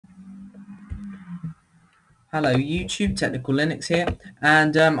Hello YouTube, Technical Linux here,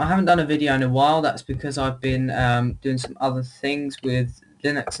 and I haven't done a video in a while. That's because I've been doing some other things with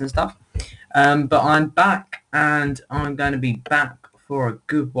Linux and stuff. But I'm back, and I'm going to be back for a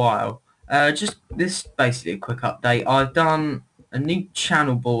good while. Just this basically a quick update. I've done a new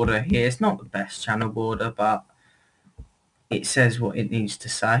channel border here. It's not the best channel border, but it says what it needs to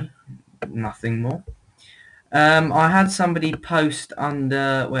say. Nothing more. I had somebody post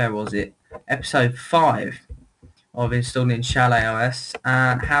under, where was it? Episode 5. Of installing ChaletOS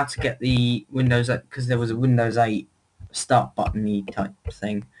and how to get the Windows, because there was a Windows 8 start button type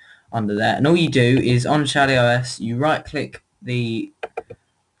thing under there, and all you do is on ChaletOS you right click the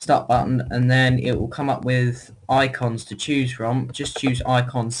start button and then it will come up with icons to choose from. Just choose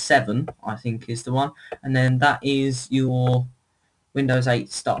icon 7, I think is the one, and then that is your Windows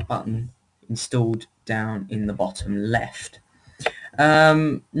 8 start button installed down in the bottom left.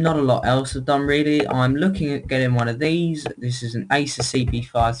 Not a lot else I've done really. I'm looking at getting one of these. This is an Acer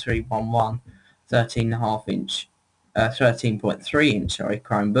CP5311 13.5 inch 13.3 inch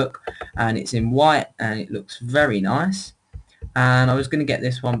Chromebook, and it's in white and it looks very nice. And I was going to get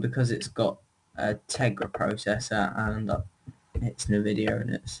this one because it's got a Tegra processor and it's NVIDIA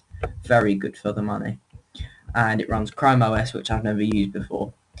and it's very good for the money, and it runs Chrome OS, which I've never used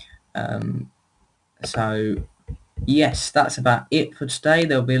before. So yes, that's about it for today.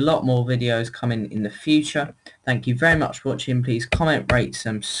 There'll be a lot more videos coming in the future. Thank you very much for watching. Please comment, rate,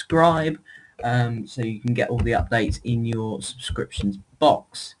 subscribe, so you can get all the updates in your subscriptions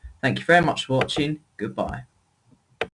box. Thank you very much for watching. Goodbye.